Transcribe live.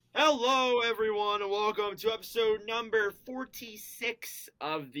Hello, everyone, and welcome to episode number 46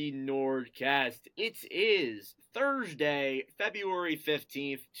 of the NordCast. It is Thursday, February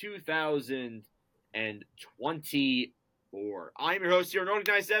 15th, 2024. I'm your host here,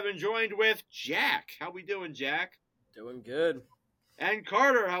 Nordic97, joined with Jack. How we doing, Jack? Doing good. And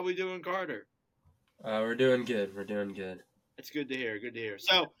Carter. How we doing, Carter? We're doing good. We're doing good. That's good to hear. Good to hear.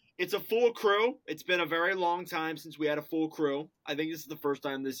 So, it's a full crew. It's been a very long time since we had a full crew. I think this is the first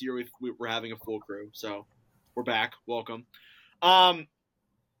time this year we're having a full crew. So, we're back. Welcome.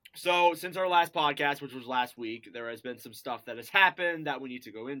 So, since our last podcast, which was last week, there has been some stuff that has happened that we need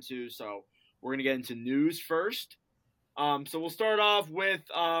to go into. So, we're going to get into news first. So, we'll start off with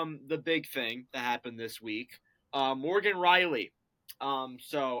the big thing that happened this week. Morgan Riley.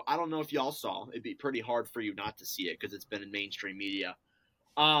 So, I don't know if y'all saw. It'd be pretty hard for you not to see it because it's been in mainstream media.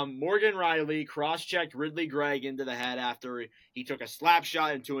 Morgan Riley cross-checked Ridley Gregg into the head after he took a slap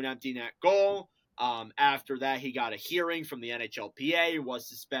shot into an empty net goal. After that, he got a hearing from the NHLPA and was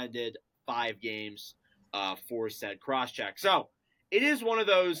suspended 5 games for said cross-check. So, it is one of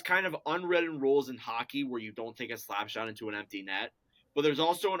those kind of unwritten rules in hockey where you don't take a slap shot into an empty net. But there's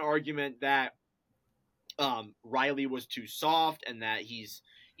also an argument that Riley was too soft and that he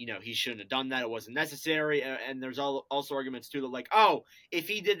shouldn't have done that. It wasn't necessary. And there's also arguments, too, that like, oh, if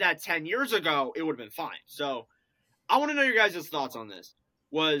he did that 10 years ago, it would have been fine. So I want to know your guys' thoughts on this.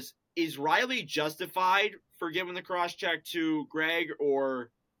 Is Riley justified for giving the cross-check to Greg, or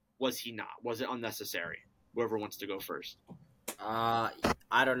was he not? Was it unnecessary? Whoever wants to go first. I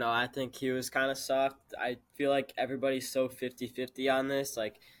don't know. I think he was kind of soft. I feel like everybody's so 50-50 on this.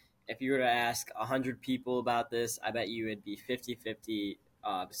 Like, if you were to ask 100 people about this, I bet you it'd be 50-50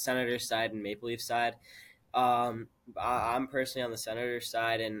 Senators side and Maple Leaf side. I'm personally on the Senators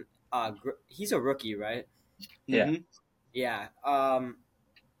side, and he's a rookie, right? Yeah. Mm-hmm. Yeah.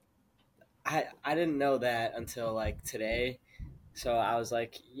 I didn't know that until like today. So I was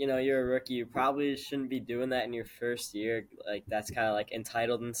like, you're a rookie. You probably shouldn't be doing that in your first year. Like, that's kind of like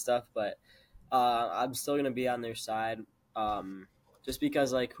entitled and stuff. But I'm still gonna be on their side. Just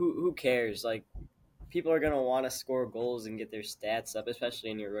because, like, who cares? Like, people are going to want to score goals and get their stats up,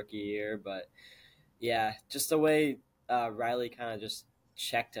 especially in your rookie year. But, yeah, just the way Riley kind of just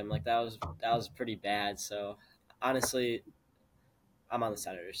checked him, like, that was pretty bad. So, honestly, I'm on the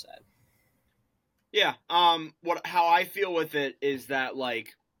Senators side. Yeah. How I feel with it is that,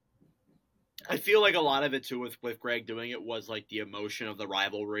 like, I feel like a lot of it, too, with Greg doing it was, like, the emotion of the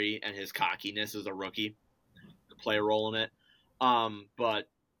rivalry and his cockiness as a rookie to play a role in it. But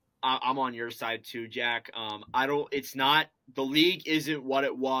I'm on your side too, Jack. The league isn't what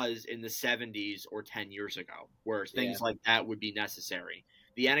it was in the 70s or 10 years ago, where things like that would be necessary.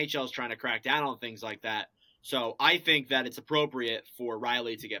 The NHL is trying to crack down on things like that. So I think that it's appropriate for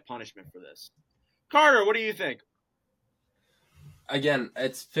Riley to get punishment for this. Carter, what do you think? Again,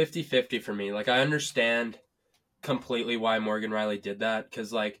 it's 50-50 for me. Like, I understand completely why Morgan Riley did that.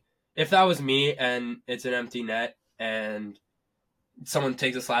 Because, like, if that was me and it's an empty net and someone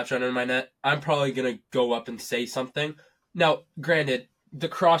takes a slap shot in my net, I'm probably going to go up and say something. Now, granted, the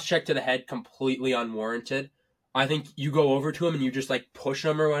cross-check to the head, completely unwarranted. I think you go over to him and you just, like, push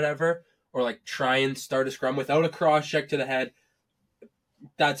him or whatever, or, like, try and start a scrum without a cross-check to the head.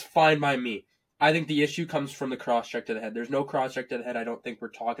 That's fine by me. I think the issue comes from the cross-check to the head. There's no cross-check to the head. I don't think we're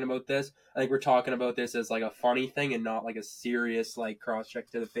talking about this. I think we're talking about this as, like, a funny thing and not, like, a serious, like,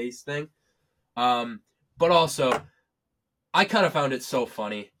 cross-check to the face thing. But also, I kind of found it so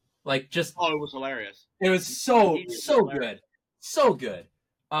funny. Like, just... Oh, it was hilarious. It was so good. So good.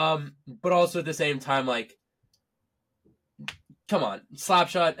 But also at the same time, like, come on. Slap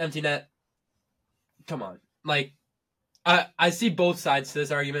shot, empty net. Come on. Like, I see both sides to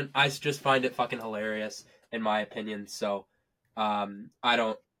this argument. I just find it fucking hilarious, in my opinion. So, I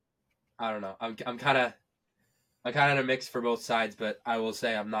don't know. I'm kind of in a mix for both sides, but I will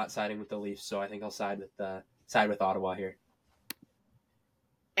say I'm not siding with the Leafs, so I think I'll side with Ottawa here.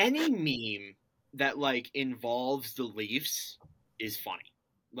 Any meme that, like, involves the Leafs is funny.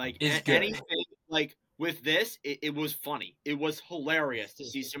 Like, anything, like, with this, it was funny. It was hilarious to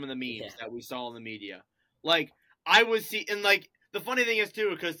see some of the memes that we saw in the media. Like, I was and, like, the funny thing is, too,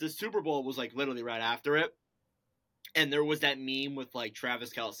 because the Super Bowl was, like, literally right after it, and there was that meme with, like,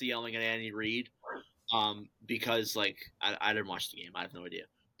 Travis Kelce yelling at Andy Reid, because, like, I didn't watch the game. I have no idea.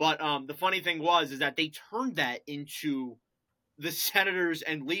 But the funny thing is that they turned that into the Senators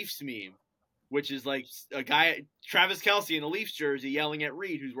and Leafs meme, which is like a guy, Travis Kelce in a Leafs jersey, yelling at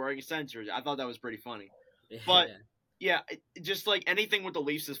Reed, who's wearing a Sens jersey. I thought that was pretty funny. But Yeah, just like anything with the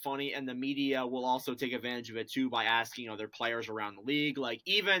Leafs is funny, and the media will also take advantage of it too by asking other players around the league. Like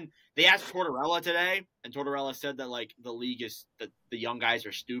even they asked Tortorella today, and Tortorella said that like the league is the young guys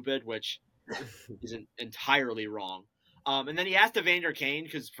are stupid, which isn't entirely wrong. And then he asked Evander Kane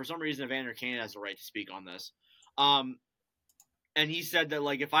because for some reason Evander Kane has the right to speak on this. And he said that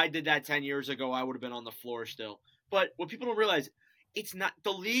like if I did that 10 years ago, I would have been on the floor still. But what people don't realize, it's not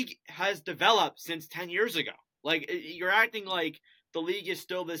the league has developed since 10 years ago. Like, you're acting like the league is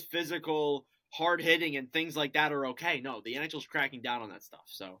still this physical, hard-hitting, and things like that are okay. No, the NHL's cracking down on that stuff.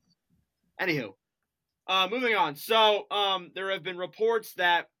 So, anywho, moving on. So, there have been reports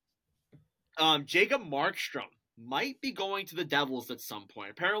that Jacob Markstrom might be going to the Devils at some point.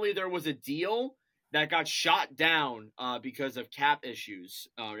 Apparently, there was a deal that got shot down because of cap issues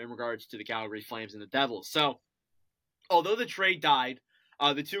in regards to the Calgary Flames and the Devils. So, although the trade died,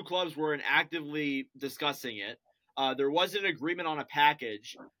 the two clubs were actively discussing it. There was an agreement on a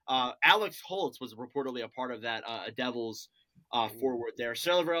package. Alex Holtz was reportedly a part of that Devils forward there.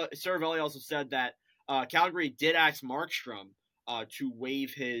 Saravelli also said that Calgary did ask Markstrom to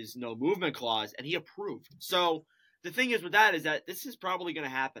waive his no movement clause, and he approved. So the thing is with that is that this is probably going to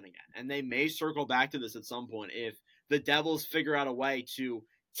happen again, and they may circle back to this at some point if the Devils figure out a way to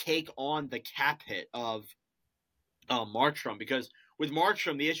take on the cap hit of Markstrom, because with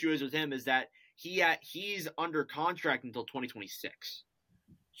Markstrom, the issue is with him is that he's under contract until 2026.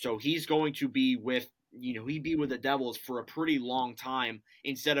 So he's going to be with, he'd be with the Devils for a pretty long time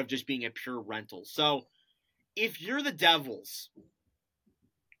instead of just being a pure rental. So if you're the Devils,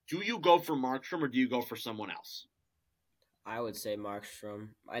 do you go for Markstrom or do you go for someone else? I would say Markstrom.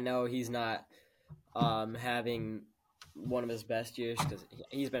 I know he's not having one of his best years because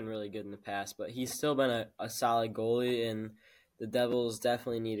he's been really good in the past, but he's still been a solid goalie, and the Devils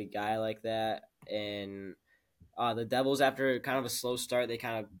definitely need a guy like that. And the Devils, after kind of a slow start, they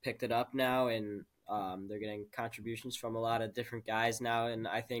kind of picked it up now, and they're getting contributions from a lot of different guys now. And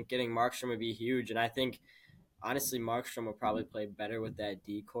I think getting Markstrom would be huge. And I think, honestly, Markstrom will probably play better with that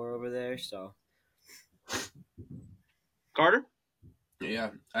D-core over there. So, Carter?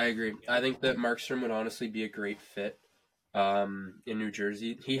 Yeah, I agree. I think that Markstrom would honestly be a great fit in New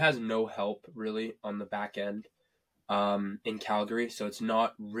Jersey. He has no help, really, on the back end. In Calgary, so it's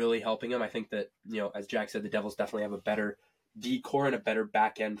not really helping him. I think that, as Jack said, the Devils definitely have a better D-core and a better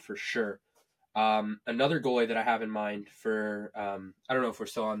back end for sure. Another goalie that I have in mind for, I don't know if we're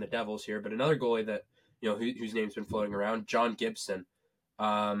still on the Devils here, but another goalie that, whose name's been floating around, John Gibson.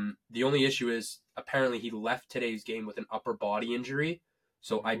 The only issue is apparently he left today's game with an upper body injury,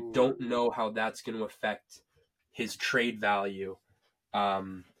 so I don't know how that's going to affect his trade value.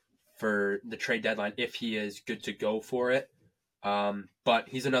 For the trade deadline if he is good to go for it. But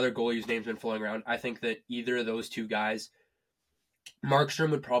he's another goalie whose name's been floating around. I think that either of those two guys, Markstrom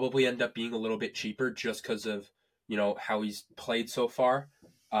would probably end up being a little bit cheaper just because of, how he's played so far.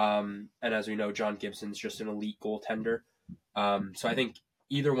 And as we know, John Gibson's just an elite goaltender. So I think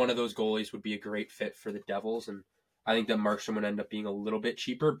either one of those goalies would be a great fit for the Devils. And I think that Markstrom would end up being a little bit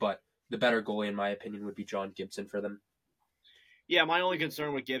cheaper, but the better goalie, in my opinion, would be John Gibson for them. Yeah, my only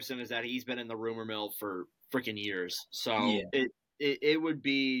concern with Gibson is that he's been in the rumor mill for freaking years. So Yeah. it would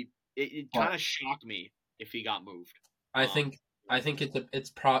be it kind of shocked me if he got moved. I think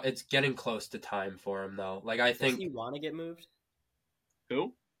it's getting close to time for him though. Like I think does he want to get moved?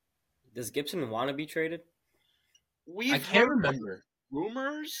 Who? Does Gibson want to be traded? I can't remember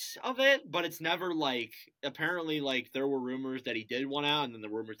rumors of it, but it's never like apparently like there were rumors that he did want out, and then the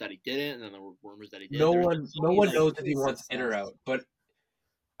rumors that he didn't, and then there were rumors that he did. No one knows if he wants in or out, but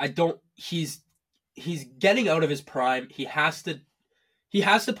I don't. He's getting out of his prime. He has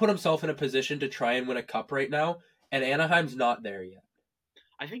to put himself in a position to try and win a cup right now, and Anaheim's not there yet.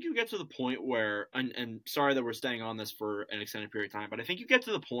 I think you get to the point where, and sorry that we're staying on this for an extended period of time, but I think you get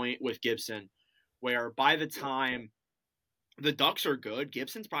to the point with Gibson where by the time the Ducks are good,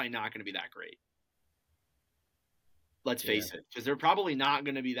 Gibson's probably not going to be that great. Let's face it, because they're probably not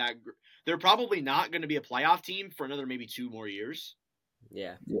going to be that. They're probably not going to be a playoff team for another maybe 2 more years.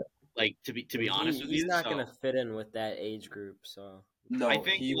 Yeah. Like to be honest with you, he's not going to fit in with that age group. So no, I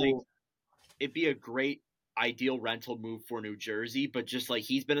think it'd be a great ideal rental move for New Jersey, but just like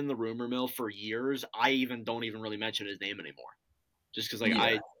he's been in the rumor mill for years, I don't even really mention his name anymore, just because I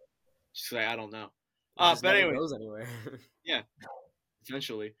don't know. But anyway, goes anywhere. Yeah,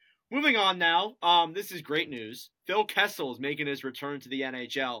 essentially. Moving on now. This is great news. Phil Kessel is making his return to the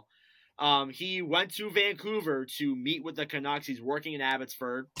NHL. He went to Vancouver to meet with the Canucks. He's working in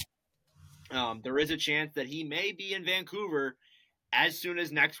Abbotsford. There is a chance that he may be in Vancouver as soon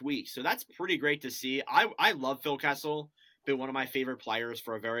as next week. So that's pretty great to see. I love Phil Kessel, been one of my favorite players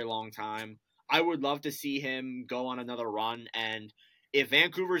for a very long time. I would love to see him go on another run, and if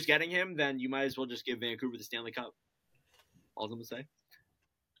Vancouver's getting him, then you might as well just give Vancouver the Stanley Cup. All I'm going to say.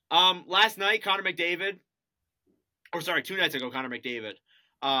 Last night, 2 nights ago, Connor McDavid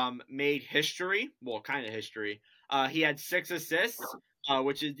made history. Well, kind of history. He had 6 assists,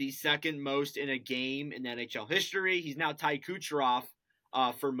 which is the second most in a game in NHL history. He's now tied Kucherov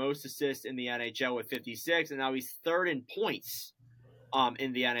for most assists in the NHL with 56, and now he's third in points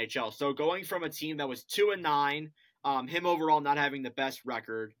in the NHL. So going from a team that was 2-9, him overall not having the best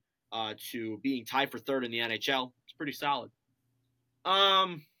record to being tied for third in the NHL, it's pretty solid.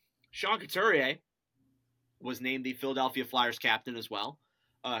 Sean Couturier was named the Philadelphia Flyers captain as well.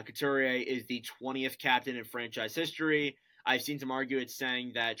 Couturier is the 20th captain in franchise history. I've seen some argue it's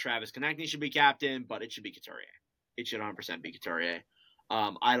saying that Travis Konechny should be captain, but it should be Couturier. It should 100% be Couturier.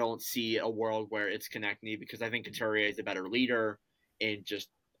 I don't see a world where it's Konechny because I think Couturier is a better leader in just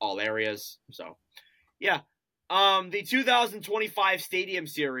all areas. So, yeah. The 2025 Stadium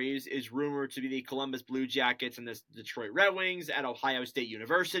Series is rumored to be the Columbus Blue Jackets and the Detroit Red Wings at Ohio State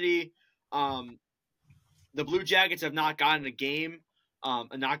University. The Blue Jackets have not gotten a game,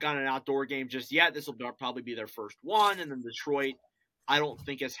 not gotten an outdoor game just yet. This will probably be their first one. And then Detroit, I don't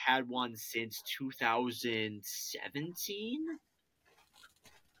think has had one since 2017,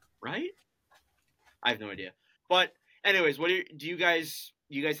 right? I have no idea. But anyways, do you guys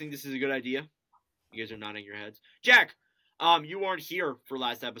think this is a good idea? You guys are nodding your heads. Jack, you weren't here for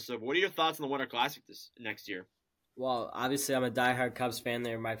last episode. What are your thoughts on the Winter Classic next year? Well, obviously, I'm a diehard Cubs fan.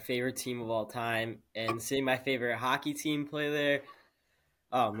 They're my favorite team of all time. And seeing my favorite hockey team play there,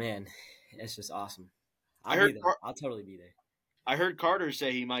 oh, man, it's just awesome. I'll totally be there. I heard Carter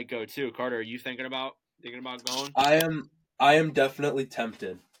say he might go, too. Carter, are you thinking about going? I am definitely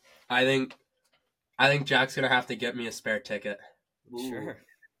tempted. I think Jack's going to have to get me a spare ticket. Ooh. Sure.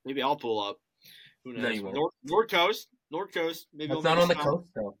 Maybe I'll pull up. Who knows? No, you won't. North Coast. Maybe it's not on the coast,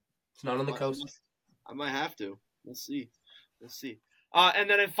 though. It's not on the coast. I might have to. We'll see. And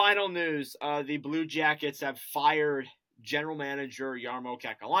then in final news, the Blue Jackets have fired general manager Jarmo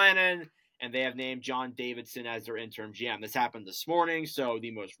Kekalainen, and they have named John Davidson as their interim GM. This happened this morning, so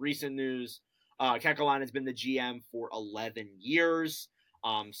the most recent news. Kekalainen has been the GM for 11 years.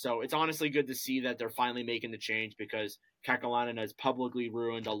 So it's honestly good to see that they're finally making the change because Kekalainen has publicly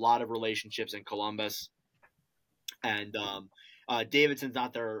ruined a lot of relationships in Columbus. And Davidson's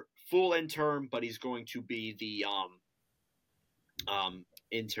not their full interim, but he's going to be the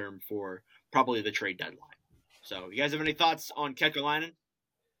interim for probably the trade deadline. So you guys have any thoughts on Kekalainen?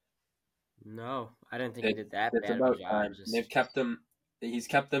 No, I didn't think he did that bad. It's about time. They've kept him. He's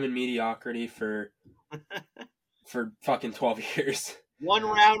kept them in mediocrity for fucking 12 years. 1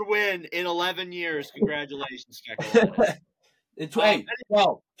 round win in 11 years. Congratulations, Kekalainen. It's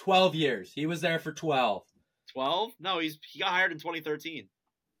 12 years. He was there for 12. 12? No, he got hired in 2013.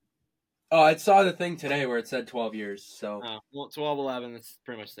 Oh, I saw the thing today where it said 12 years. So 12, 11. It's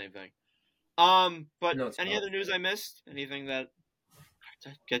pretty much the same thing. But no, any other news I missed? Anything that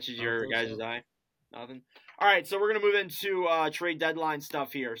catches your guys' eye? Nothing. All right, so we're gonna move into trade deadline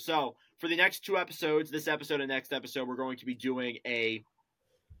stuff here. So for the next 2 episodes, this episode and next episode, we're going to be doing a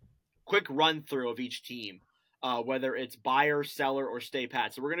quick run through of each team, whether it's buyer, seller, or stay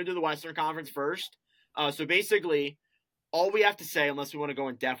pat. So we're gonna do the Western Conference first. So basically, all we have to say, unless we want to go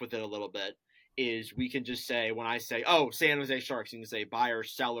in depth with it a little bit, is we can just say, when I say, San Jose Sharks, you can say buyer,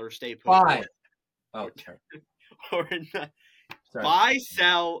 seller, stay put. Buy. Or buy,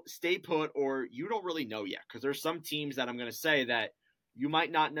 sell, stay put, or you don't really know yet. Because there's some teams that I'm going to say that you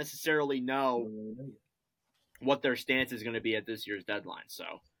might not necessarily know what their stance is going to be at this year's deadline. So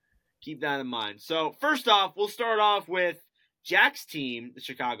keep that in mind. So first off, we'll start off with Jack's team, the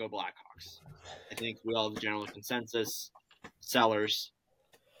Chicago Blackhawks. I think we all have the general consensus. Sellers.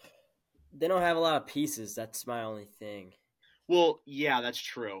 They don't have a lot of pieces. That's my only thing. Well, yeah, that's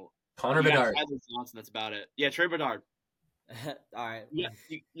true. Connor Bedard. Tyler Johnson, that's about it. Yeah, Trey Bedard. All right. Yeah,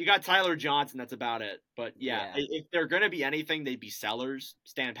 you got Tyler Johnson, that's about it. But yeah. If they're going to be anything, they'd be sellers.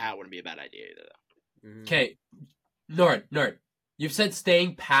 Stan Pat wouldn't be a bad idea either, though. Okay. Nerd. You've said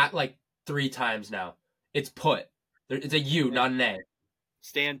staying pat like 3 times now. It's put. It's a U, not an A.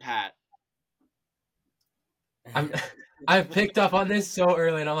 Stan Pat. I've picked up on this so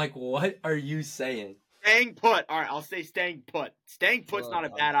early, and I'm like, what are you saying? Staying put. All right, I'll say staying put. Staying put's not a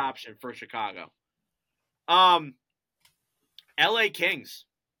bad option for Chicago. LA Kings.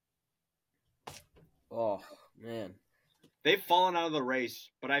 Oh, man. They've fallen out of the race,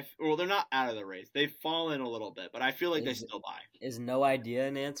 but they're not out of the race. They've fallen a little bit, but I feel like they still buy. Is no idea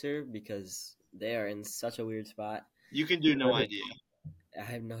an answer because they are in such a weird spot. You can do no idea. I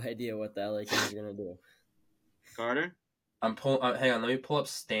have no idea what the LA Kings are gonna do. Carter? Hang on, let me pull up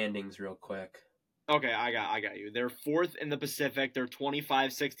standings real quick. Okay, I got you. They're 4th in the Pacific. They're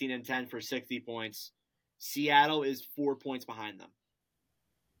 25, 16, and 10 for 60 points. Seattle is 4 points behind them.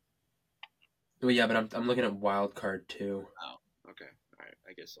 Well, yeah, but I'm looking at wild card too. Oh, okay. All right.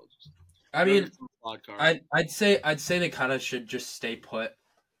 I guess I'll just. I mean, wild card. I'd say they kind of should just stay put.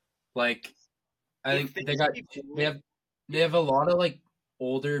 Like, I think they have a lot of like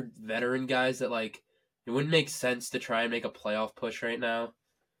older veteran guys that like it wouldn't make sense to try and make a playoff push right now.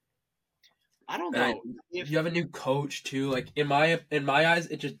 I don't know. You have a new coach too. Like in my eyes,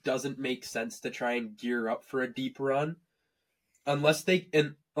 it just doesn't make sense to try and gear up for a deep run, unless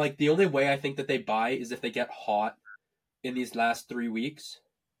like the only way I think that they buy is if they get hot in these last 3 weeks.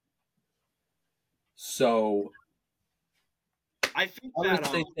 So I think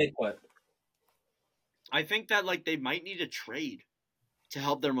that like they might need a trade to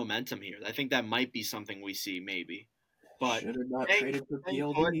help their momentum here. I think that might be something we see maybe. But should have not traded for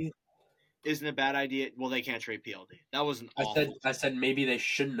PLD. Isn't a bad idea. Well, they can't trade PLD. That was an awful. I said maybe they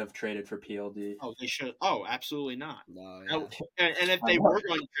shouldn't have traded for PLD. Oh, they should. Oh, absolutely not. No, yeah. And if they were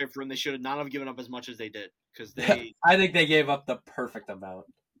going to trade for him, they should not have given up as much as they did because they. I think they gave up the perfect amount.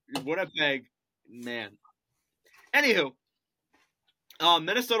 Winnipeg, man. Anywho,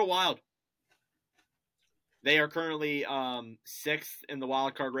 Minnesota Wild. They are currently 6th in the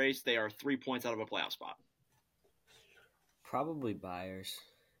wild card race. They are 3 points out of a playoff spot. Probably buyers.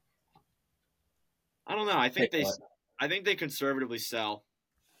 I don't know. I think they conservatively sell.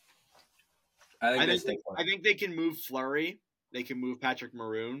 I think they can move Fleury. They can move Patrick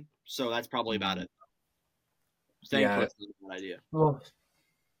Maroon. So that's probably about it. Staying put is a good idea. Well,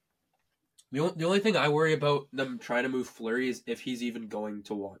 the only thing I worry about them trying to move Fleury is if he's even going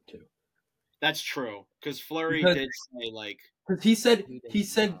to want to. That's true because Fleury did say like. Because he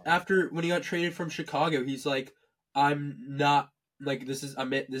said after when he got traded from Chicago, he's like, I'm not like this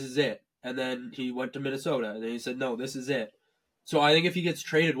is it. And then he went to Minnesota, and then he said, no, this is it. So I think if he gets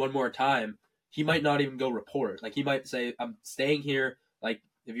traded one more time, he might not even go report. Like, he might say, I'm staying here. Like,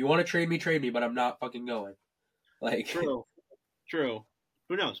 if you want to trade me, but I'm not fucking going. Like, True.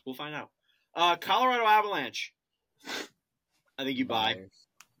 Who knows? We'll find out. Colorado Avalanche. I think you buy.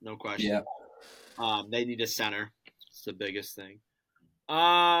 No question. Yeah. They need a center. It's the biggest thing.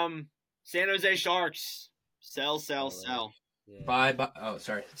 San Jose Sharks. Sell. Yeah. Buy. Oh,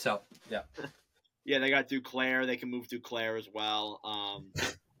 sorry. Sell. Yeah. Yeah, they got Duclair. They can move Duclair as well.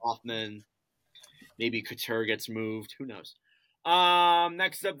 Hoffman. Maybe Couture gets moved. Who knows?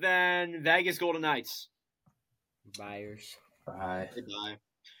 Next up then, Vegas Golden Knights. Buyers. Buy. They buy.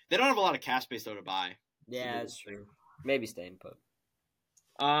 They don't have a lot of cash space though to buy. Yeah, that's true. Maybe staying put.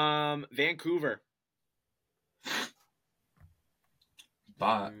 Vancouver.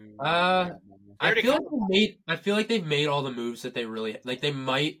 Buy. I feel like they've made all the moves that they really like. They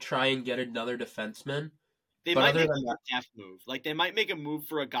might try and get another defenseman. They might make a depth move. Like they might make a move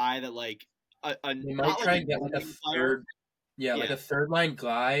for a guy that like they might try and get like a third, like a third line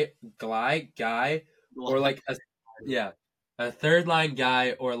guy, or like a third line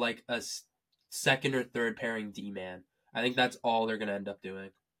guy, or like a second or third pairing D man. I think that's all they're gonna end up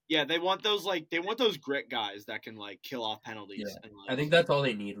doing. Yeah, they want those grit guys that can like kill off penalties. Yeah. And, like, I think that's all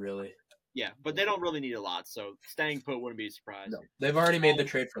they need really. Yeah, but they don't really need a lot, so staying put wouldn't be a surprise. No, they've already made the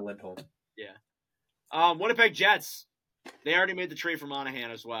trade for Lindholm. Yeah. Winnipeg Jets. They already made the trade for Monahan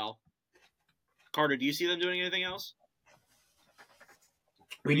as well. Carter, do you see them doing anything else?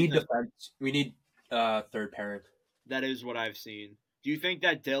 We need defense. We need third pairing. That is what I've seen. Do you think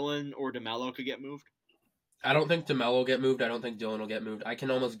that Dylan or DeMello could get moved? I don't think DeMello will get moved. I don't think Dylan will get moved. I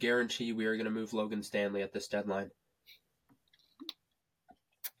can almost guarantee we are going to move Logan Stanley at this deadline.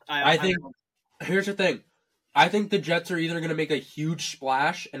 I think here's the thing. I think the Jets are either going to make a huge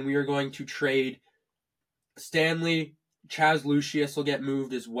splash and we are going to trade Stanley. Chaz Lucius will get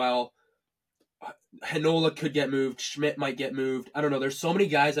moved as well. Hanola could get moved. Schmidt might get moved. I don't know. There's so many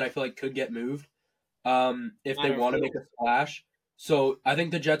guys that I feel like could get moved if they want to make a splash. So I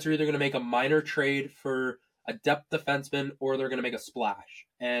think the Jets are either going to make a minor trade for a depth defenseman or they're going to make a splash.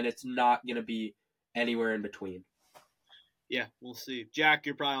 And it's not going to be anywhere in between. Yeah, we'll see. Jack,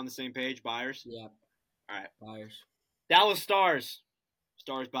 you're probably on the same page. Buyers? Yeah. All right. Buyers. Dallas Stars.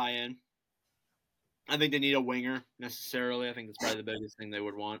 Stars buy in. I think they need a winger necessarily. I think that's probably the biggest thing they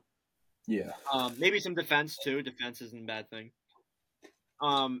would want. Yeah. Maybe some defense too. Defense isn't a bad thing.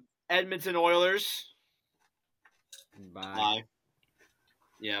 Edmonton Oilers. Bye.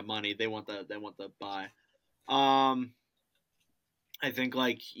 Yeah, money. They want the buy. I think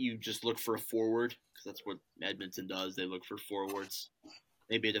like you just look for a forward because that's what Edmonton does. They look for forwards,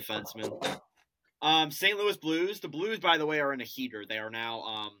 maybe a defenseman. St. Louis Blues. The Blues, by the way, are in a heater. They are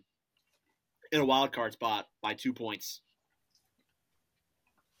now in a wild card spot by 2 points.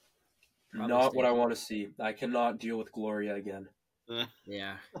 Not what I want to see. I cannot deal with Gloria again.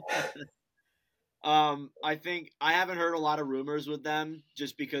 Yeah. I think I haven't heard a lot of rumors with them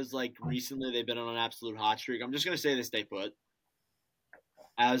just because like recently they've been on an absolute hot streak. I'm just gonna say they stay put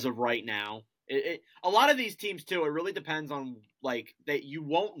as of right now. A lot of these teams too. It really depends on like that. You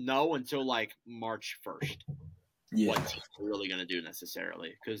won't know until like March 1st what teams are really gonna do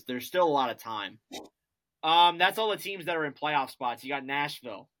necessarily because there's still a lot of time. That's all the teams that are in playoff spots. You got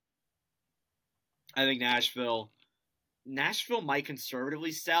Nashville. I think Nashville might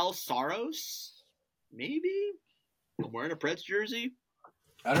conservatively sell Saros. Maybe I'm wearing a Preds jersey.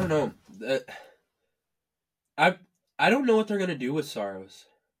 I don't know. I don't know what they're gonna do with Saros.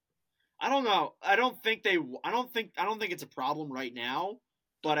 I don't know. I don't think it's a problem right now,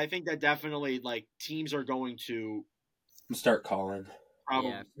 but I think that definitely like teams are going to start calling. Probably.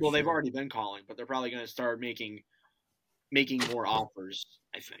 Yeah, well, they've already been calling, but they're probably going to start making more offers.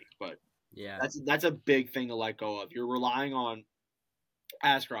 I think, but yeah, that's a big thing to let go of. You're relying on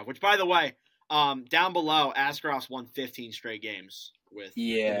Askarov, which by the way. Down below, Askarov's won 15 straight games with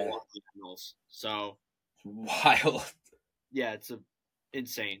the Milwaukee Admirals. So wild. Yeah, it's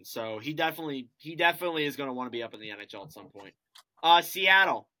insane. So he definitely is going to want to be up in the NHL at some point.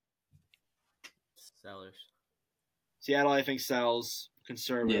 Seattle. Sellers. Seattle, I think, sells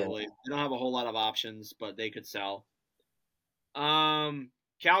conservatively. Yeah. They don't have a whole lot of options, but they could sell.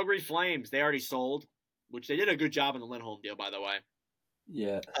 Calgary Flames, they already sold, which they did a good job in the Lindholm deal, by the way.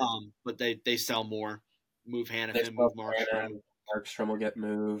 Yeah. But they sell more. Move Hanifin, move Markstrom. Markstrom will get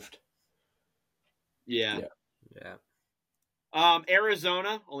moved. Yeah.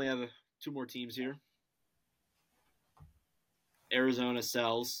 Arizona, only have 2 more teams here. Arizona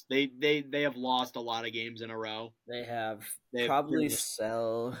sells. They have lost a lot of games in a row. They have probably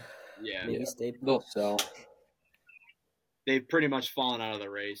sell. Yeah. Maybe they'll sell. They've pretty much fallen out of the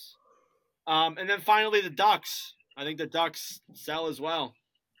race. And then finally the Ducks. I think the Ducks sell as well.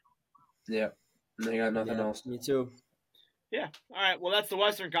 Yeah. They got nothing else. Me too. Yeah. All right. Well, that's the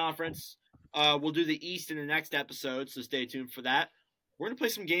Western Conference. We'll do the East in the next episode, so stay tuned for that. We're going to play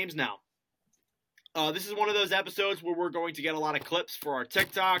some games now. This is one of those episodes where we're going to get a lot of clips for our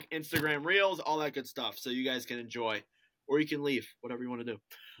TikTok, Instagram Reels, all that good stuff, so you guys can enjoy. Or you can leave, whatever you want to do.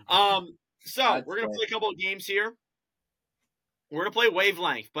 So we're going to play a couple of games here. We're going to play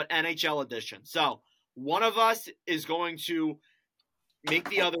Wavelength, but NHL edition. So one of us is going to make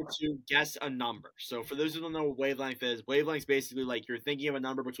the other 2 guess a number. So for those who don't know what Wavelength is, Wavelength's basically like you're thinking of a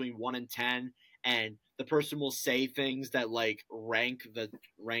number between 1 and 10, and the person will say things that like rank the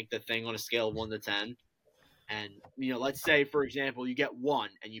thing on a scale of 1 to 10. And, let's say, for example, you get 1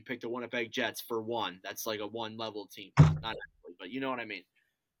 and you pick the Winnipeg Jets for 1. That's like a 1 level team. Not actually, but you know what I mean.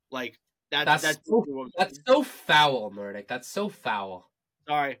 Like, That's so foul, Nordic. That's so foul.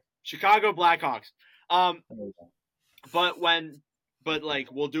 Sorry. Chicago Blackhawks. But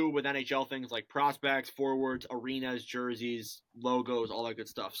we'll do it with NHL things like prospects, forwards, arenas, jerseys, logos, all that good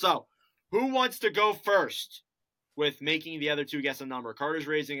stuff. So, who wants to go first with making the other 2 guess a number? Carter's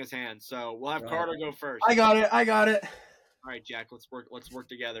raising his hand, so we'll have Carter go first. I got it. All right, Jack. Let's work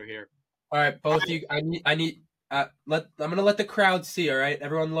together here. All right, both of you. I need. I'm gonna let the crowd see. All right,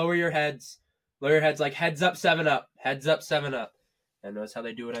 everyone, lower your heads. Lower your heads, like heads up, 7 up. Heads up, 7 up. And notice how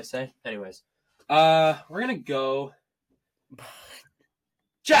they do what I say. Anyways, we're gonna go.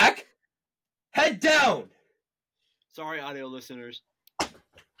 Jack, head down. Sorry, audio listeners.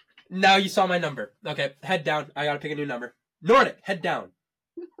 Now you saw my number. Okay, head down. I gotta pick a new number. Nordic, head down.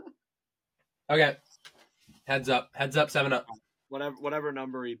 Okay, heads up, 7 up. Whatever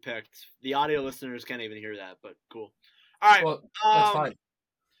number he picked. The audio listeners can't even hear that, but cool. All right, well, that's fine.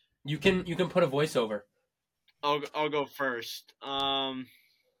 You can put a voiceover. I'll go first. Let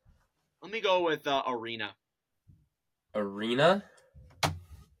me go with arena. Arena?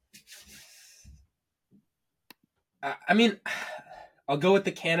 I mean, I'll go with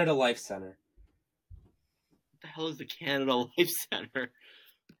the Canada Life Center. What the hell is the Canada Life Center?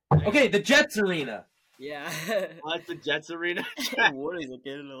 Okay, the Jets Arena. Yeah. That's the Jets Arena? What is the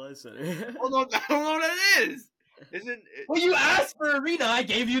Canada Life Center? I don't know what it is. Isn't it? Well, you asked for arena. I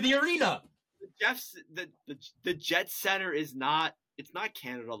gave you the arena. The Jets Center is not. It's not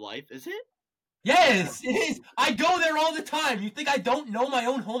Canada Life, is it? Yes, it is. I go there all the time. You think I don't know my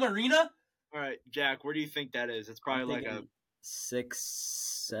own home arena? All right, Jack, where do you think that is? It's probably like a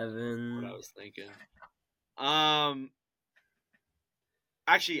 6, 7. what I was thinking.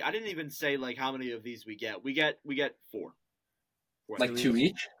 Actually, I didn't even say like how many of these we get. We get 4. Like 2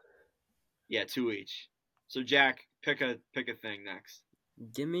 each? Yeah, 2 each. So Jack, pick a thing next.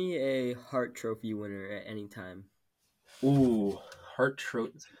 Give me a Hart Trophy winner at any time. Ooh, Hart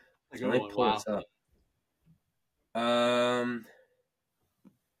Trophy. Good Let me one. pull Wow. this up.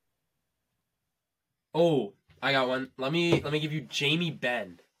 Oh, I got one. Let me give you Jamie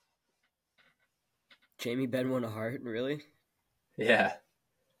Benn. Jamie Benn won a Hart, really? Yeah.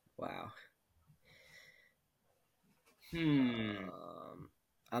 Wow. Hmm.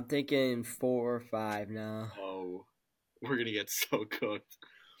 I'm thinking 4 or 5 now. Oh, we're gonna get so cooked.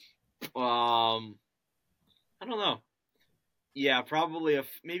 I don't know. Yeah, probably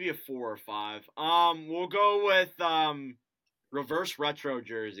maybe a 4 or 5. We'll go with reverse retro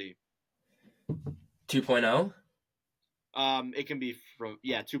jersey. 2.0? It can be from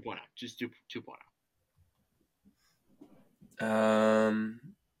 2.0, just 2.0.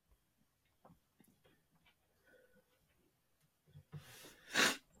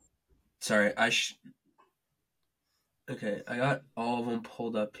 Sorry, Okay, I got all of them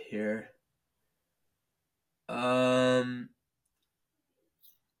pulled up here. Let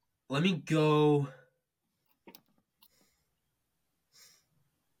me go.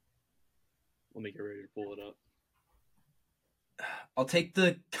 Let me get ready to pull it up. I'll take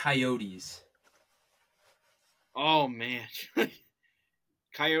the Coyotes. Oh man,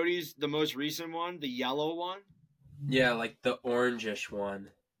 Coyotes, the most recent one, the yellow one. Yeah, like the orangish one.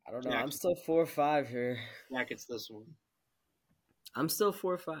 I don't know. Jack. I'm still 4 or 5 here. Jack, it's this one. I'm still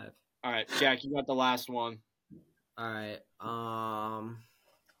 4 or 5. All right, Jack, you got the last one. All right.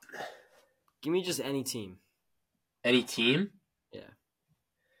 Give me just any team. Any team? Yeah.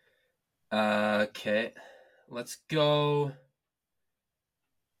 Okay. Let's go.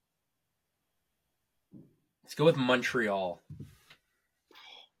 Let's go with Montreal.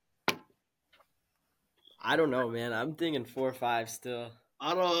 I don't know, man. I'm thinking 4 or 5 still.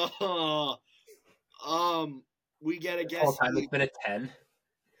 I don't know. We get a guess. All time it's been a 10.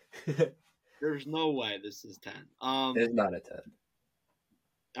 There's no way this is 10. It's not a 10.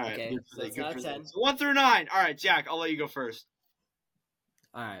 All right. Okay, so it's not 10. So 1 through 9. All right, Jack, I'll let you go first.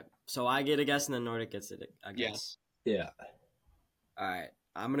 All right. So I get a guess and then Nordic gets it, I guess. Yeah. All right.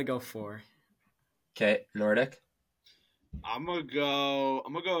 I'm going to go 4. Okay, Nordic. I'm gonna go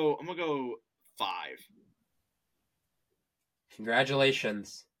 5.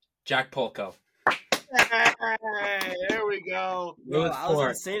 Congratulations, Jack Polko. Hey, there we go. No, I was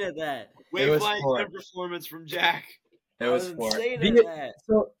insane at that. Wavelength and performance from Jack. It was 4. Insane at that.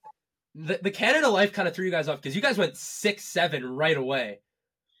 So the Canada Life kind of threw you guys off because you guys went 6-7 right away.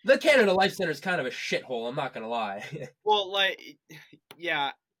 The Canada Life Center is kind of a shithole. I'm not gonna lie. Well, like,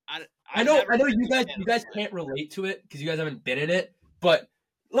 yeah, I know you guys can't relate to it because you guys haven't been in it, but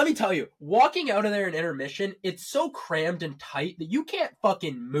let me tell you, walking out of there in intermission, it's so crammed and tight that you can't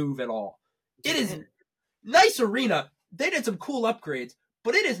fucking move at all. It is nice arena. They did some cool upgrades,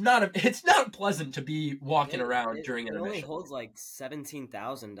 but it's not pleasant to be walking around during intermission. It only holds like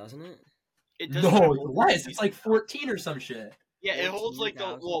 17,000, doesn't it? It doesn't. No, it's less. It's like 14 or some shit. Yeah, it holds like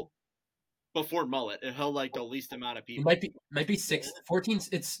before mullet, it held like the least amount of people. It might be 14.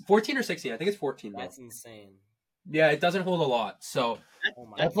 It's 14 or 16. I think it's 14. That's insane. Yeah, it doesn't hold a lot, so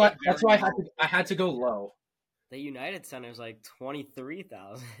that's why I had to go low. The United Center is like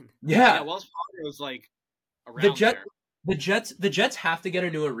 23,000. Yeah, Wells Fargo was like around there. The Jets have to get a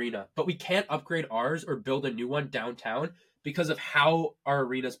new arena, but we can't upgrade ours or build a new one downtown because of how our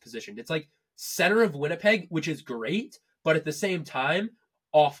arena's positioned. It's like center of Winnipeg, which is great, but at the same time,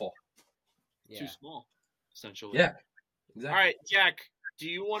 awful. Yeah. Too small, essentially. Yeah, exactly. All right, Jack. Do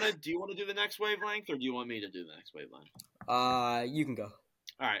you want to do the next wavelength, or do you want me to do the next wavelength? You can go.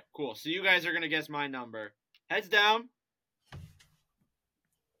 All right, cool. So you guys are gonna guess my number. Heads down.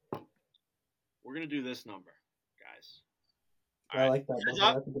 We're gonna do this number, guys. I like that. Heads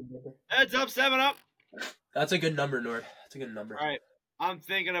up. That's a good number. Heads up. 7 up. That's a good number, Nord. That's a good number. All right, I'm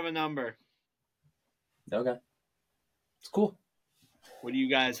thinking of a number. Okay, it's cool. What do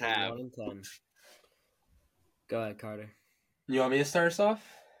you guys have? 1 and 10. Go ahead, Carter. You want me to start us off?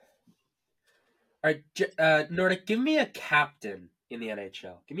 All right, Nordic, give me a captain in the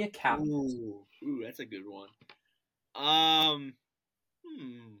NHL. Give me a captain. Ooh, that's a good one.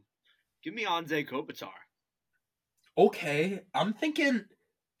 Give me Anze Kopitar. Okay, I'm thinking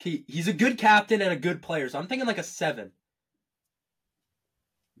he's a good captain and a good player, so I'm thinking like a 7.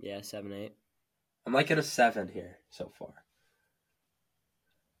 Yeah, 7, 8. I'm liking a 7 here so far.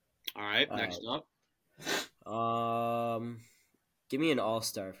 All right, All next up. Give me an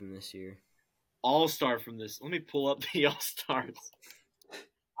all-star from this year. All-star from this. Let me pull up the all-stars.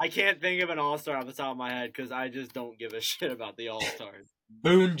 I can't think of an all-star off the top of my head because I just don't give a shit about the all-stars.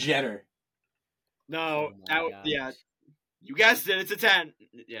 Boone Jenner. No, Oh my yeah, you guessed it. It's a 10.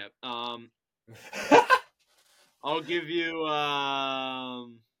 Yeah. I'll give you. Well,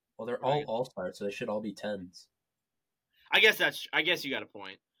 they're all all-stars, so they should all be 10s. I guess you got a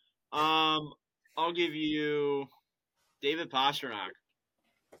point. I'll give you David Pastrnak.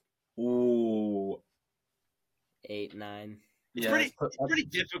 Ooh. 8, 9. It's pretty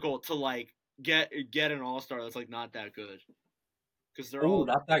difficult to like get an all-star that's like not that good because they're all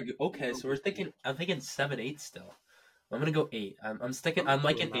not that good. Okay, so I'm thinking 7, 8 still. I'm gonna go 8. I'm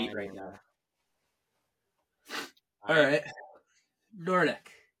like an 8 right now. All right,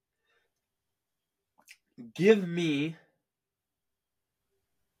 Nordic. Give me.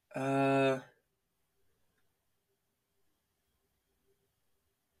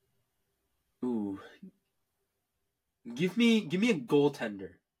 Ooh. Give me a goaltender.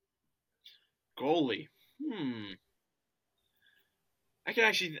 Goalie. I can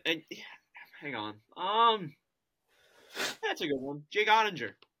actually hang on. That's a good one. Jake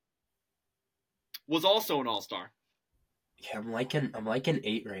Ottinger was also an all-star. Yeah, I'm like an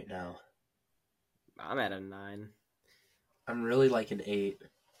 8 right now. I'm at a 9. I'm really like an 8.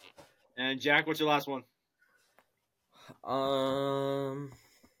 And Jack, what's your last one?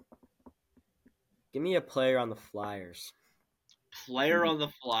 Give me a player on the Flyers. Player on the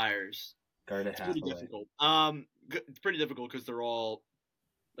Flyers. Garnet It's pretty Hathaway. difficult. It's pretty difficult because they're all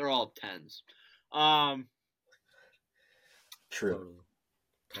 10s. True.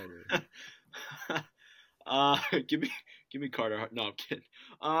 Totally. Give me Carter. No,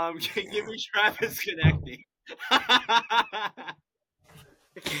 I'm kidding. Give me Travis Konechny.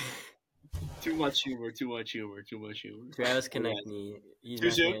 Too much humor. Travis Konechny. He's Too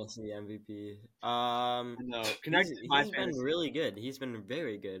my soon? fantasy MVP. No, Konechny's my he's been fantasy. really good. He's been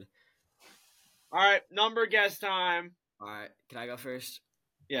very good. All right, number guess time. All right, can I go first?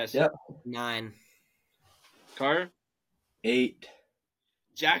 Yes. Yep. 9. Carter. 8.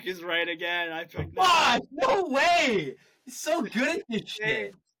 Jack is right again. I picked. What? No way! He's so good at this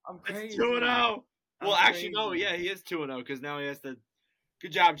shit. I'm It's crazy. 2-0. Well, I'm actually, no. crazy. Yeah, he is 2-0 because now he has to.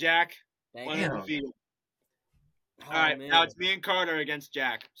 Good job, Jack. Damn. Undefeated. Oh, All right, man. now it's me and Carter against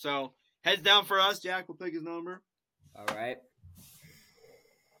Jack. So heads down for us. Jack will pick his number. All right.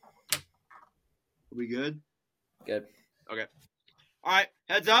 Are we good? Good. Okay. All right,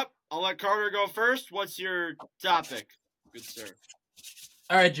 heads up. I'll let Carter go first. What's your topic, good sir?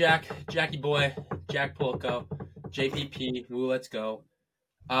 All right, Jackie boy, Jack Polko, JPP. Woo, let's go.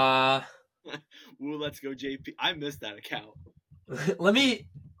 Woo, let's go, JP. I missed that account. let me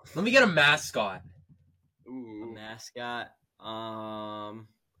get a mascot. Ooh. A mascot.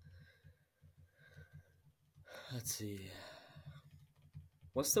 Let's see.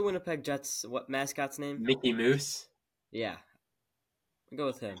 What's the Winnipeg Jets mascot's name? Mickey Mouse. Yeah. I'll go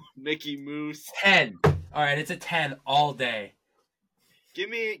with him. Mickey Moose. 10. All right, it's a 10 all day. Give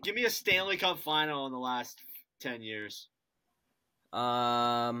me a Stanley Cup final in the last 10 years.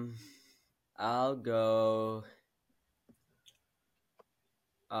 I'll go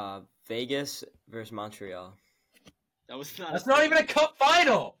Vegas versus Montreal. That's not even a cup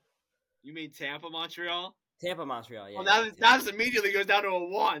final. You mean Tampa, Montreal? Tampa, Montreal, yeah. Well, now this immediately goes down to a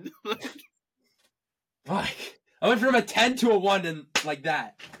 1. Fuck. I went from a 10 to a 1 and like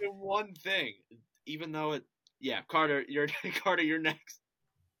that. The one thing. Even though it... Yeah, Carter, you're next.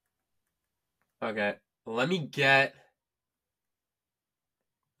 Okay. Let me get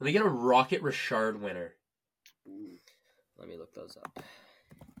a Rocket Richard winner. Let me look those up.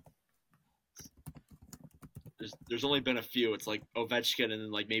 There's only been a few. It's like Ovechkin and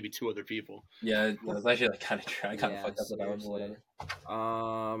then like maybe 2 other people. Yeah, it was actually like kind of fucked up with that one, but seriously. whatever.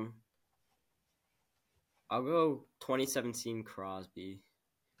 I'll go 2017 Crosby.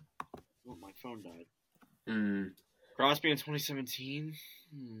 Oh, my phone died. Hmm. Crosby in 2017?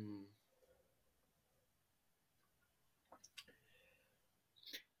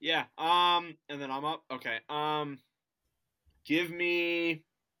 Yeah, and then I'm up. Okay. Give me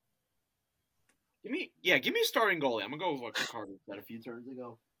a starting goalie. I'm gonna go with what Carter said a few turns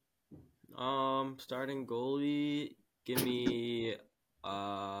ago. Starting goalie, give me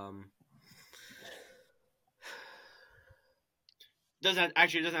It doesn't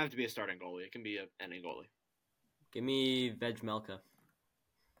have to be a starting goalie. It can be any goalie. give me Veg Melka.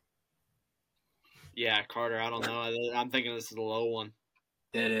 Yeah, Carter. I don't know. I'm thinking this is a low one.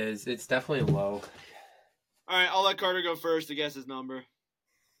 It is. It's definitely low. All right, I'll let Carter go first to guess his number.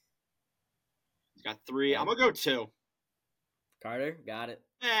 Got 3. I'm gonna go 2. Carter, got it.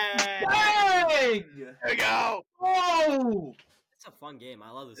 Hey! Dang! There we go. Whoa! It's a fun game.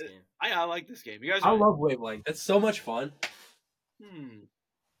 I love this game. I like this game. You guys. I love Wavelength. That's so much fun.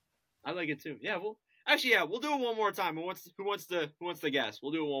 I like it too. Yeah. We'll do it one more time. Who wants to guess?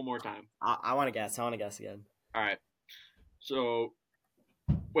 We'll do it one more time. I want to guess. I want to guess again. All right. So,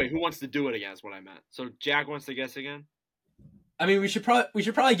 wait. Who wants to do it again? Is what I meant. So Jack wants to guess again. I mean, we should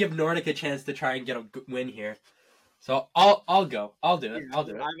probably give Nordic a chance to try and get a win here. So I'll go. I'll do it. I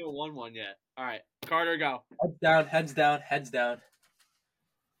haven't won one yet. All right, Carter, go. Heads down. Heads down. Heads down.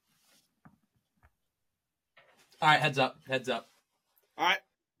 All right, heads up. Heads up. All right.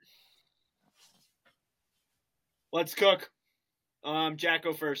 Let's cook. Jack,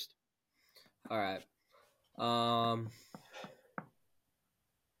 go first. All right.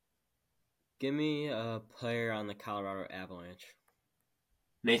 Give me a player on the Colorado Avalanche.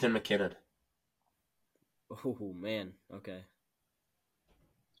 Nathan McKinnon. Oh man. Okay.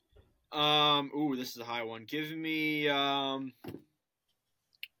 Ooh, this is a high one. Give me a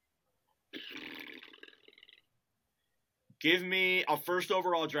first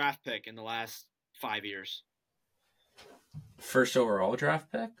overall draft pick in the last 5 years. First overall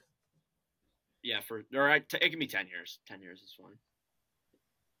draft pick? Yeah, it can be 10 years. 10 years is fine.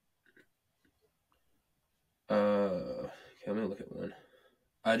 Okay, let me look at one.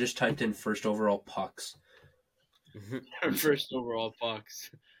 I just typed in first overall pucks. First overall pucks.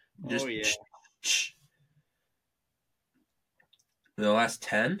 Just oh yeah. The last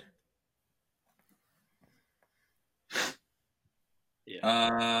 10?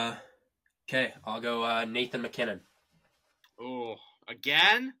 Yeah. Okay, I'll go Nathan McKinnon. Oh,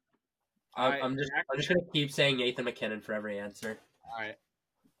 again? I'm just gonna keep saying Nathan McKinnon for every answer. All right.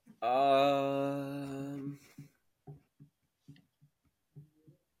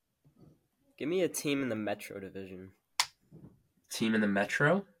 Give me a team in the Metro Division. Team in the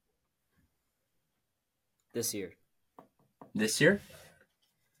Metro? This year. This year?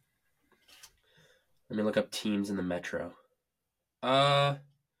 Let me look up teams in the Metro. Let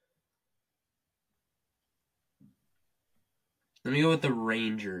me go with the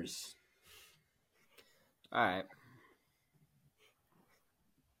Rangers. All right.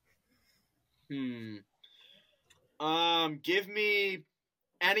 Give me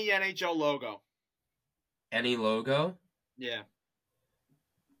any NHL logo. Any logo? Yeah.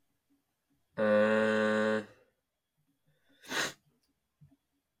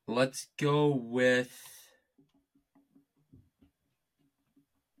 Let's go with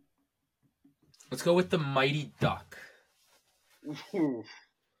the Mighty Duck. Ooh.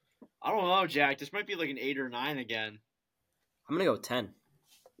 I don't know, Jack. This might be like an 8 or 9 again. I'm gonna go 10.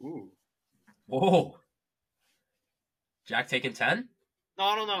 Ooh. Whoa. Jack taking 10? No,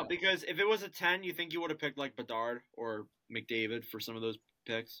 I don't know, because if it was a 10, you think you would have picked like Bedard or McDavid for some of those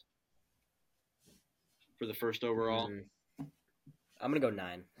picks for the first overall. I'm gonna go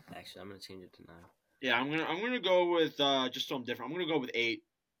 9. Actually, I'm gonna change it to 9. Yeah, I'm gonna go with just something different. I'm gonna go with 8.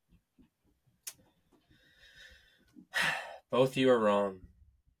 Both of you are wrong.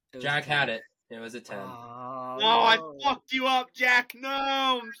 Jack had it. It was a 10. No, I fucked you up, Jack. No,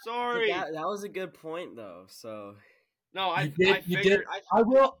 I'm sorry. That was a good point, though. So no, I You did. I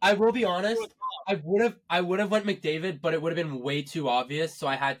will be honest. I would have went McDavid, but it would have been way too obvious. So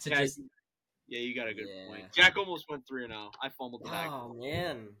I had to just. Yeah, you got a good point. Jack almost went 3-0. I fumbled the bag. Oh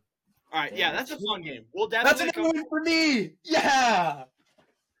man. All right, yeah, that's a fun game. We'll definitely that's a win for me. Yeah.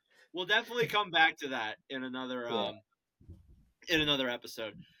 We'll definitely come back to that in another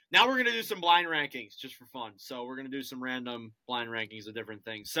episode. Now we're gonna do some blind rankings just for fun. So we're gonna do some random blind rankings of different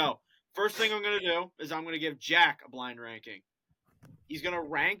things. So first thing I'm gonna do is I'm gonna give Jack a blind ranking. He's gonna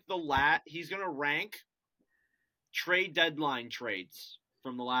rank He's gonna rank trade deadline trades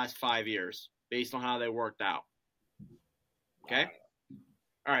from the last 5 years based on how they worked out. Okay.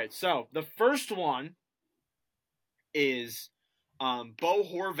 All right. So the first one is Bo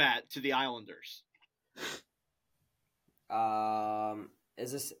Horvat to the Islanders.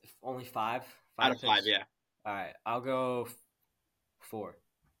 Is this only 5? Out of 5, yeah. All right, I'll go 4.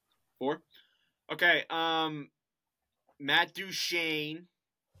 4? Okay, Matt Duchene.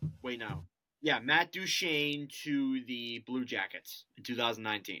 Wait, no. Yeah, Matt Duchene to the Blue Jackets in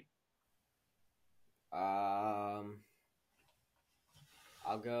 2019. I'll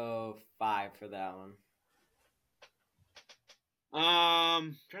go 5 for that one.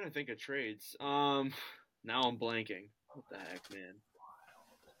 Trying to think of trades. Now I'm blanking. What the heck, man?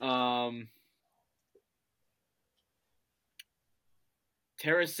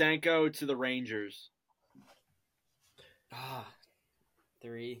 Tarasenko to the Rangers.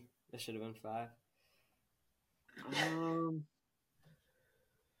 3. This should have been 5.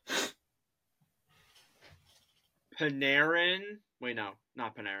 Panarin. Wait, no,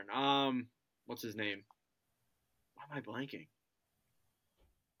 not Panarin. What's his name? Why am I blanking?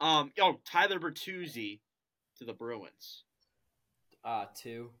 Tyler Bertuzzi to the Bruins.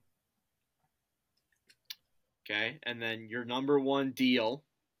 2. Okay, and then your number one deal.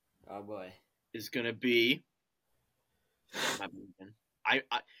 Oh boy. Is gonna be. I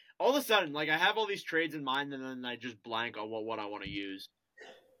all of a sudden, like, I have all these trades in mind, and then I just blank on what I want to use.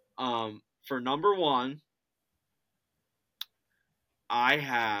 For number one, I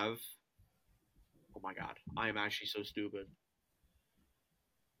have. Oh my god, I am actually so stupid.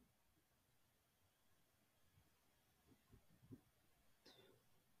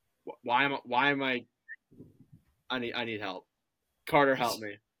 Why am I? I need help. Carter, help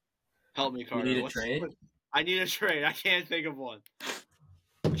me. Help me, Carter. You need a trade? I need a trade. I can't think of one.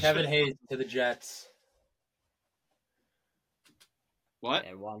 Kevin Hayes to the Jets. What?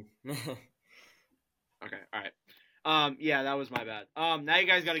 Yeah, 1. Okay, all right. Yeah, that was my bad. Now you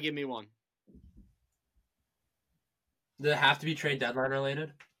guys got to give me one. Does it have to be trade deadline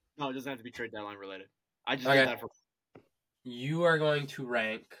related? No, it doesn't have to be trade deadline related. I just Okay. did that for. You are going to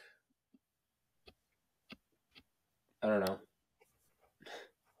rank. I don't know.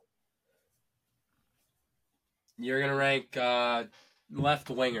 You're going to rank left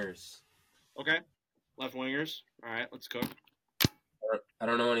wingers. Okay. Left wingers. All right, let's cook. I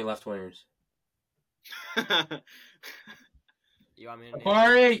don't know any left wingers. You want me to name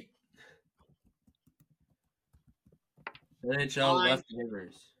Akbari! NHL Fine. left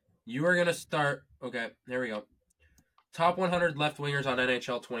wingers. You are going to start. Okay, there we go. Top 100 left wingers on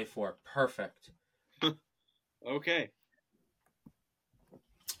NHL 24. Perfect. Okay.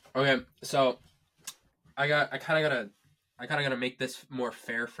 Okay, so I kind of gotta make this more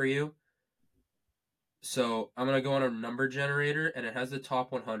fair for you. So I'm gonna go on a number generator, and it has the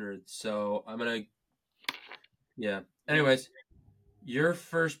top 100. So I'm gonna, yeah. Anyways, your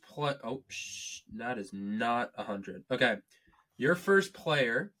first play. Oh, that is not 100. Okay, your first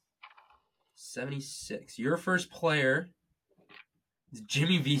player, 76. Your first player is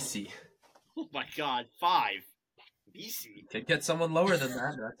Jimmy Vesey. Oh my God, 5. BC. Could get someone lower than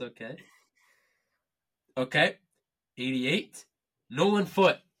that. That's okay. Okay, 88. Nolan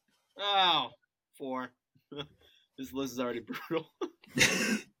Foote. Oh, 4. This list is already brutal.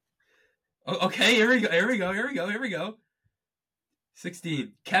 Okay, here we go.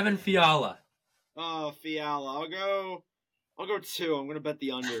 16. Kevin Fiala. Oh, Fiala. I'll go 2. I'm gonna bet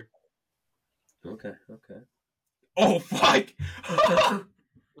the under. Okay. Oh fuck! Oh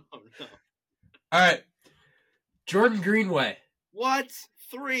no. All right, Jordan Greenway. What?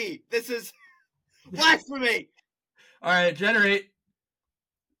 3. This is blasphemy. All right, generate.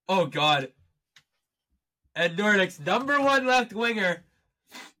 Oh god. And Nordic's number 1 left winger,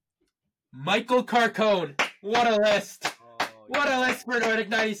 Michael Carcone. What a list! Oh, What a list for Nordic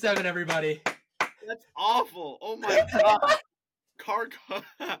 97, everybody. That's awful. Oh my God.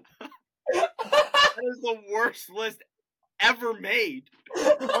 That is the worst list ever made.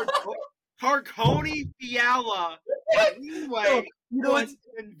 Carcone, Fiala, Greenway, You know what's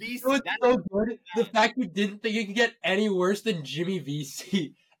and VC. so good? The fact you didn't think it could get any worse than Jimmy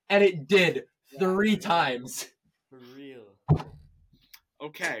VC, and it did 3 times. For real.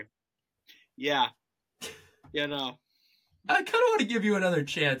 Okay. Yeah. Yeah, no. I kind of want to give you another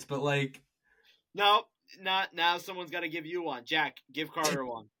chance, but like, No, not now. Someone's got to give you one. Jack, give Carter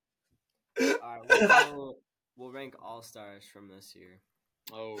one. Alright, we'll rank all-stars from this year.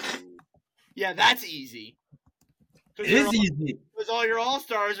 Oh. Yeah, that's easy. it is easy. Because all your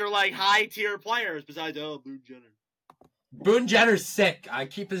all-stars are like high-tier players besides, Boone Jenner. Boone Jenner's sick. I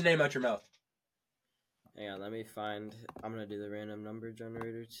keep his name out your mouth. Hang on, let me find. I'm gonna do the random number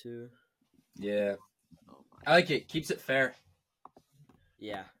generator too. Yeah. Oh my. I like it. Keeps it fair.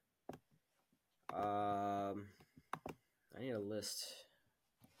 Yeah. I need a list.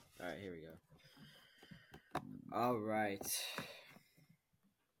 All right, here we go. All right.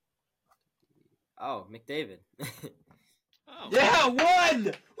 Oh, McDavid. Oh. Yeah, 1!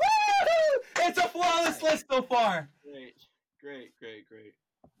 Woo! It's a flawless list so far. Great.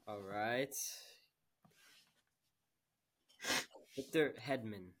 All right. Victor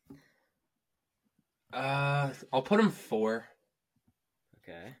Hedman. I'll put him 4.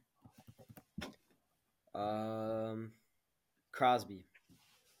 Okay. Crosby.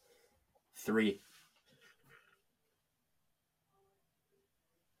 3.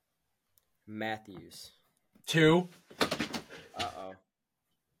 Matthews. 2. Uh-oh.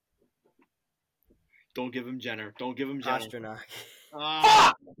 Don't give him Jenner. Pasternak.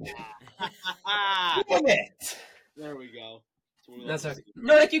 Ah. Damn it! There we go. That's okay.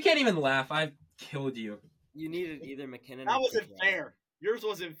 No, like you can't even laugh. I've killed you. You needed either McKinnon. That or wasn't Kucherov. fair. Yours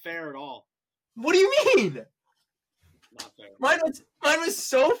wasn't fair at all. What do you mean? Not fair. Mine was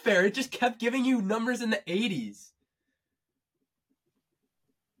so fair. It just kept giving you numbers in the 80s.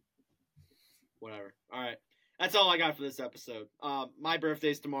 Whatever. All right. That's all I got for this episode. My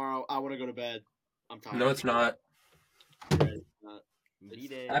birthday's tomorrow. I want to go to bed. I'm tired. No, it's not. It's not.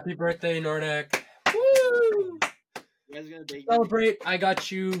 B-Day. Happy birthday, Nordic. Woo! You guys gonna date me? Celebrate. I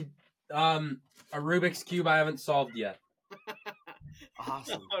got you a Rubik's Cube I haven't solved yet.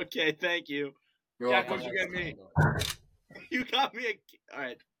 Awesome. Okay, thank you. You're Jack, welcome. what'd you get me? You got me a... All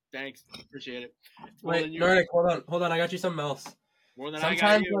right. Thanks. Appreciate it. It's more Wait, than you- Nordic, hold on. I got you something else. More than I got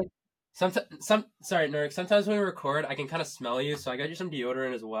Sometimes, you. like, sorry, Nordic. Sometimes when we record, I can kind of smell you, so I got you some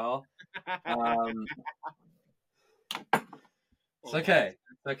deodorant as well. It's okay.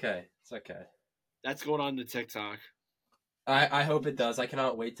 It's okay. That's going on to TikTok. I hope it does. I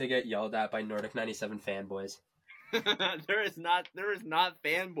cannot wait to get yelled at by Nordic 97 fanboys. There is not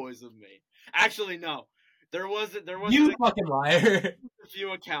fanboys of me. Actually, no. There was You fucking liar. a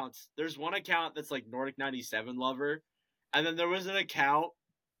few accounts. There's one account that's like Nordic 97 lover, and then there was an account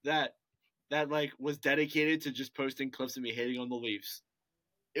that like was dedicated to just posting clips of me hating on the Leafs.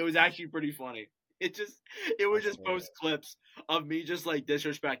 It was actually pretty funny. It would just post clips of me just like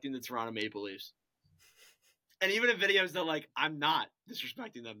disrespecting the Toronto Maple Leafs. And even in videos that like I'm not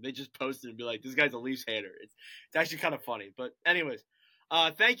disrespecting them, they just post it and be like, "This guy's a Leafs hater." It's actually kind of funny. But anyways,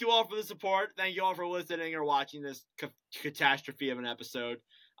 thank you all for the support. Thank you all for listening or watching this catastrophe of an episode.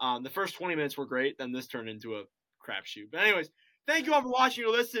 The first 20 minutes were great, then this turned into a crapshoot. But anyways, thank you all for watching or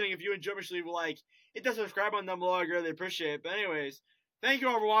listening. If you enjoy, leave a like. Hit that subscribe button down below. I really appreciate it. But anyways, thank you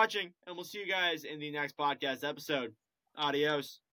all for watching, and we'll see you guys in the next podcast episode. Adios.